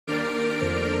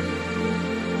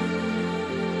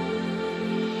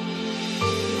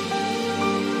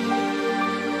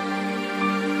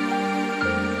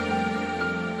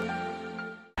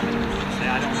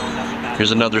Here's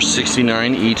another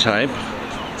 69 E-Type.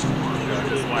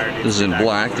 This is in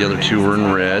black, the other two were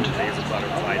in red.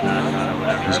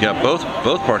 He's got both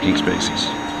parking spaces.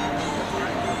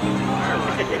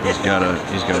 He's got a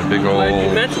big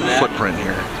old footprint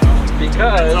here.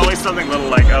 Because there's always something little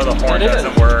like, oh, the horn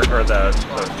doesn't work, or the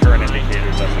turn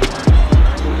indicator doesn't work.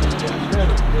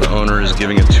 The owner is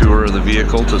giving a tour of the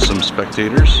vehicle to some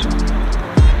spectators.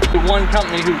 The one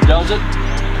company who does it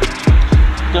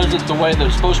the way that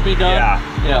it's supposed to be done.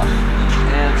 Yeah.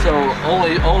 And so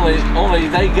only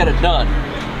they get it done.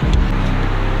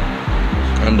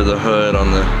 Under the hood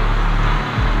on the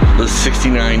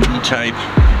 69 E-Type.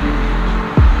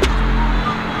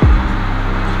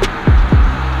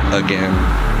 Again,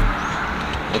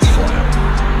 let's fly up.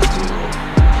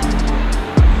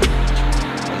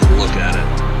 Let's look at it.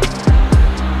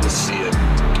 Let's see it.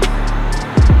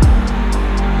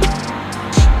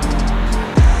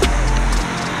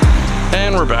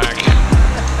 And we're back.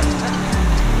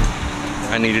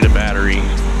 I needed a battery.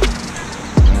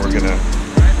 We're gonna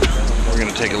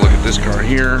take a look at this car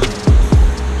here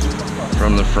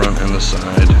from the front and the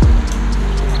side.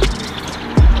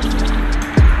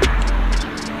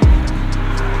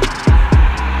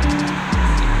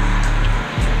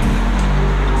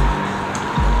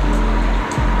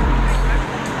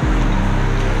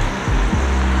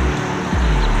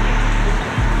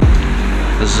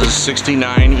 This is a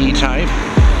 69 E-Type.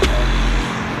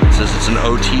 It says it's an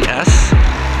OTS.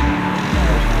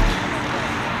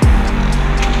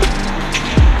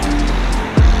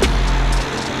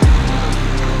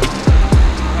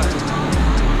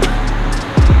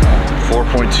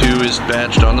 .2 is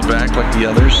badged on the back like the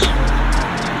others.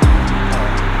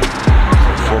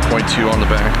 4.2 on the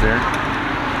back there.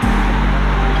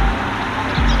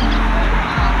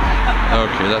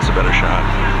 Okay, that's a better shot.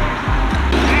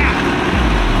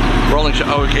 Rolling shot.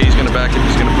 Oh, okay, he's gonna back it.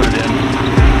 He's gonna put it in.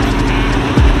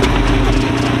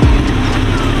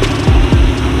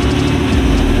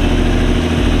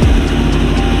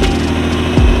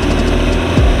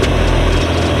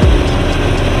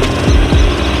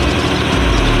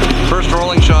 First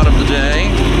rolling shot of the day.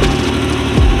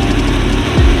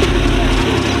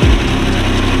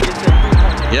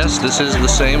 Yes, this is the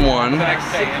same one,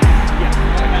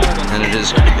 and it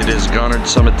has garnered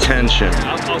some attention.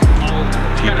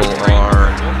 People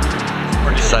are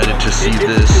excited to see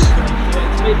this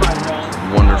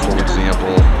wonderful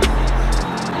example.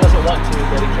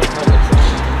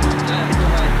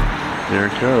 There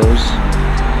it goes.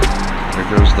 There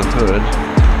goes the hood.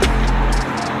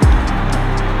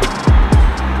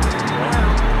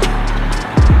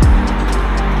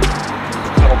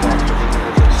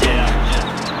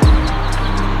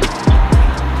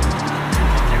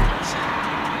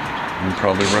 You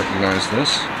probably recognize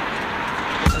this.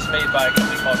 Made by a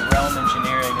company called Realm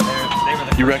Engineering, and they were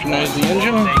the You recognize the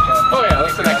engine? Oh yeah,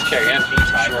 that's an XK engine.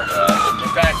 Sure. In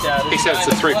fact, he said it's a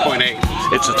 3.8.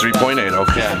 It's a 3.8,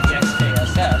 okay. Yeah. the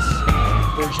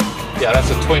XKSS version. Yeah,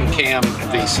 that's a twin cam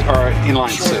or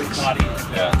inline 6.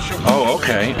 Yeah. Oh,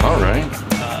 okay, all right.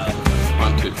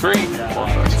 1, 2, 3, 4,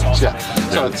 5, 6. Yeah.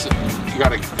 So it's you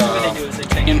got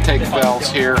intake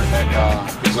valves here,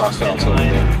 exhaust valves over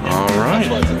there. All right.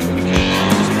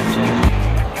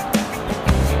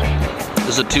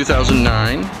 This is a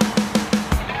 2009.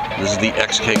 This is the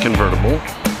XK convertible.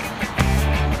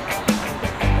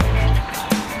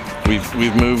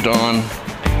 We've moved on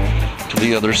to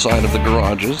the other side of the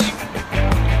garages,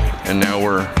 and now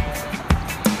we're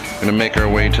gonna make our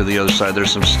way to the other side.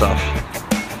 There's some stuff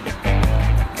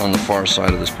on the far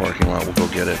side of this parking lot. We'll go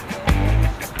get it.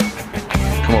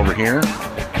 Come over here.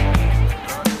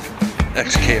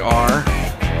 XKR,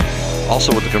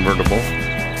 also with the convertible.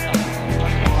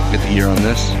 Get the year on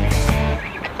this.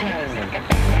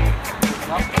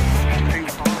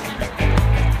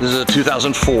 This is a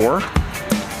 2004.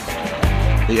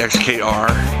 The XKR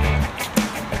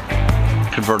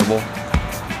convertible.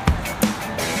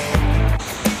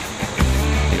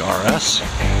 The RS.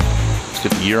 Let's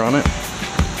get the year on it.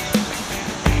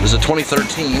 This is a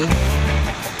 2013.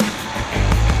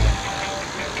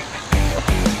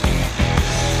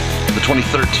 The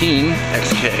 2013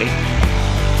 XK.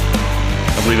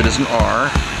 I believe it is an R.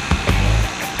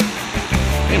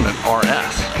 Wait a minute,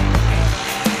 RS.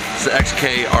 It's the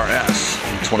XK RS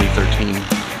 2013.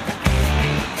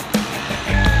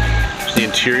 There's the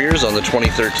interiors on the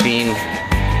 2013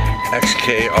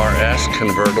 XK RS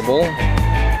convertible.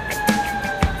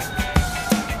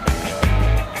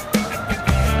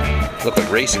 Look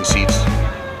like racing seats.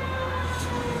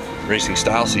 Racing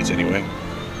style seats anyway.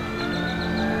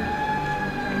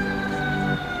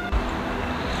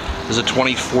 This is a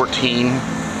 2014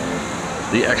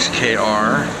 the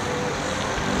XKR.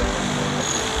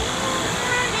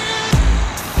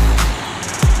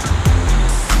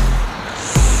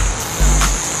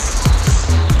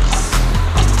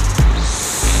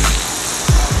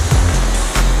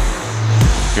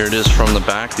 Here it is from the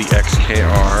back, the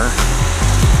XKR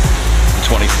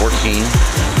 2014.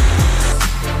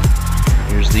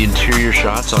 Here's the interior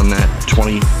shots on that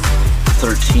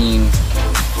 2013,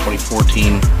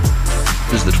 2014.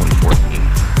 This is the 2014.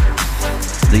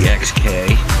 The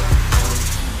XK.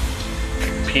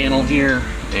 Panel here,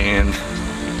 and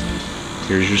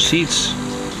here's your seats.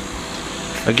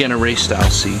 Again, a race style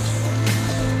seat.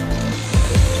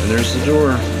 And there's the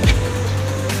door.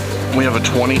 We have a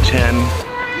 2010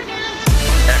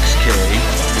 XK.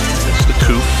 It's the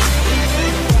coupe.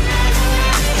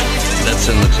 That's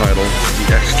in the title, the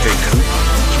XK Coupe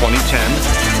 2010.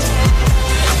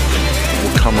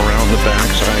 We'll come around the back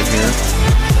side here.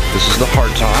 This is the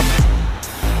hardtop.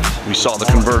 We saw the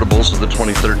convertibles of the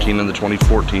 2013 and the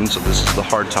 2014, so this is the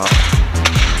hardtop.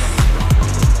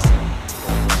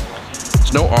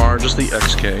 It's no R, just the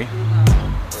XK.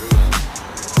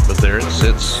 But there it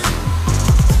sits.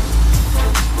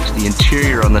 It's the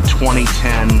interior on the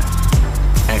 2010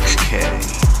 XK.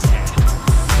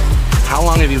 How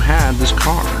long have you had this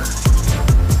car?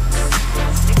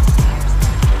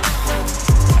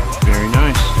 Very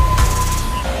nice.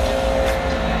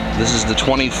 This is the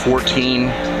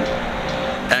 2014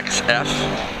 XF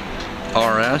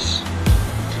RS.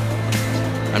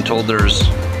 I'm told there's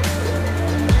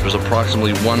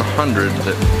approximately 100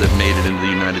 that made it into the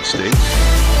United States.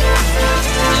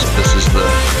 So this is the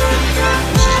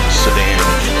sedan,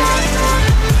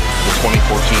 the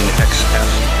 2014 XF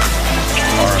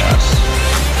RS.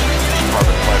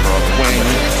 Carbon fiber on the wing.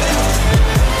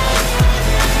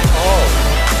 Oh,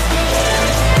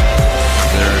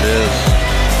 there it is.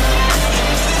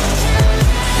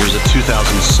 Here's a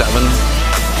 2007.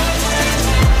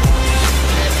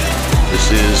 This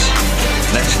is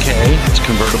an XK. It's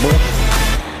convertible.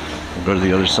 We'll go to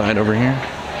the other side over here.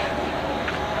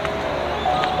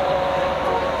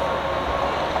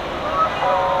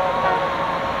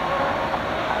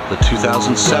 The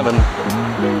 2007,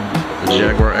 the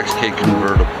Jaguar XK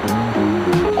convertible.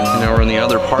 Now we're in the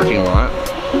other parking lot.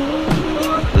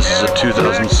 This is a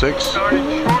 2006.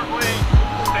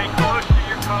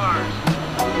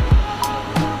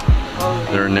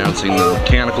 They're announcing the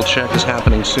mechanical check is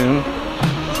happening soon.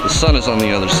 The sun is on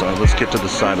the other side. Let's get to the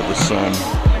side of the sun.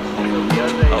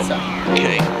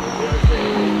 Okay.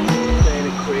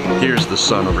 Here's the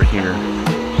sun over here.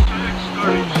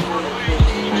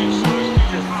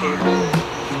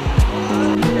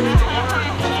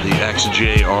 The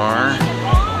XJR.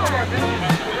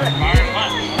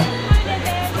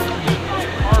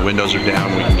 The windows are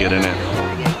down, we can get in it.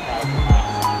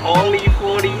 Only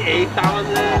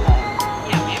 48,000.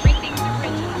 Yeah, everything's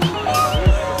original.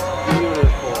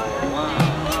 Beautiful. Wow.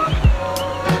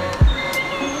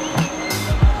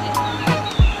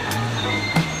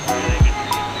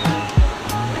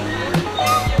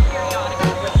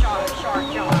 Short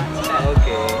jaws, but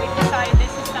Okay. we decided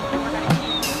this is something we're going to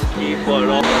keep. Keep it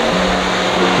all.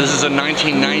 This is a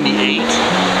 1998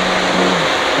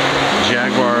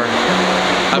 Jaguar.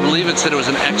 I believe it said it was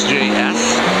an XJS.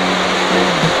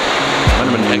 Might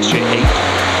have been an XJ8.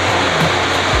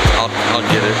 I'll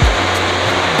get it.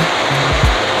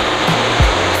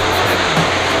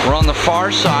 We're on the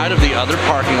far side of the other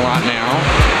parking lot now.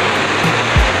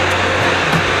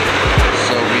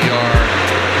 So we are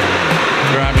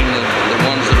grabbing the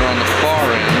ones that are on the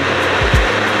far end.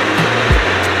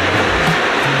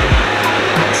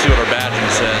 Let's see what our badging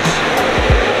says.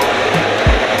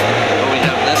 Oh, we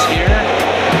have this here.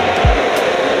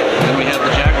 And then we have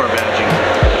the Jaguar badging.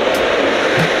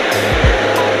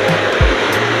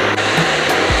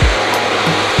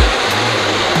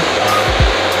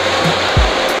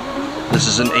 This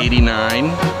is an 89.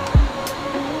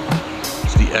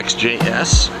 It's the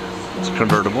XJS. It's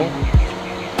convertible.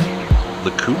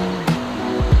 The coupe.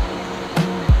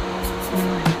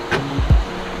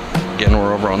 Again,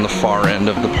 we're over on the far end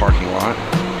of the parking lot.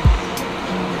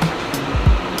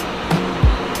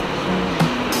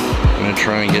 I'm going to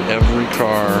try and get every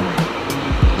car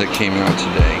that came out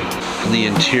today. The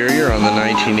interior on the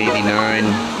 1989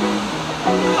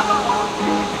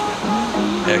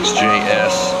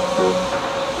 XJS.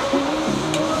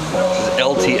 This is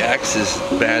LTX is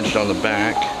badged on the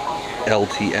back.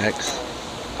 LTX.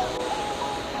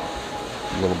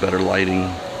 A little better lighting.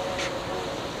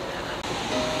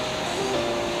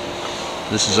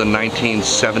 This is a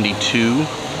 1972.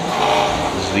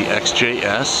 This is the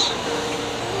XJS.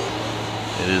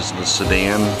 It is the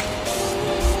sedan.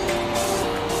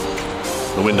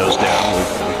 the windows down,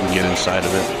 we can get inside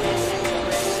of it.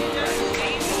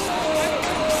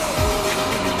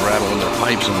 He's rattling their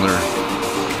pipes on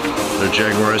their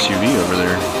Jaguar SUV over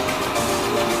there.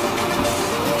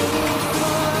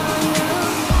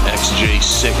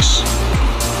 XJ6.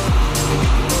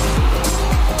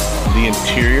 The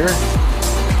interior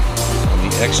on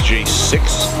the XJ6.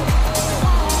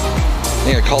 I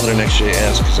think I called it an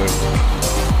XJS because the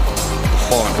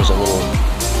font was a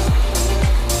little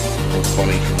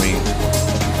funny for me.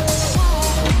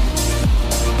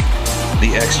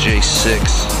 The XJ6.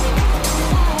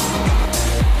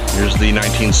 Here's the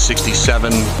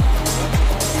 1967.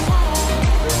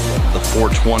 The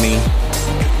 420.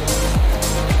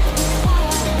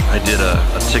 I did a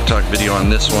TikTok video on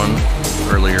this one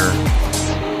earlier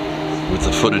with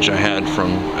the footage I had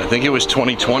from, I think it was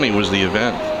 2020 was the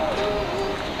event.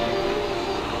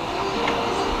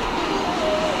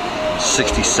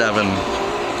 67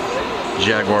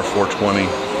 Jaguar 420.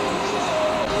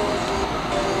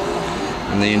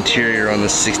 And the interior on the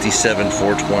 67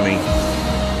 420.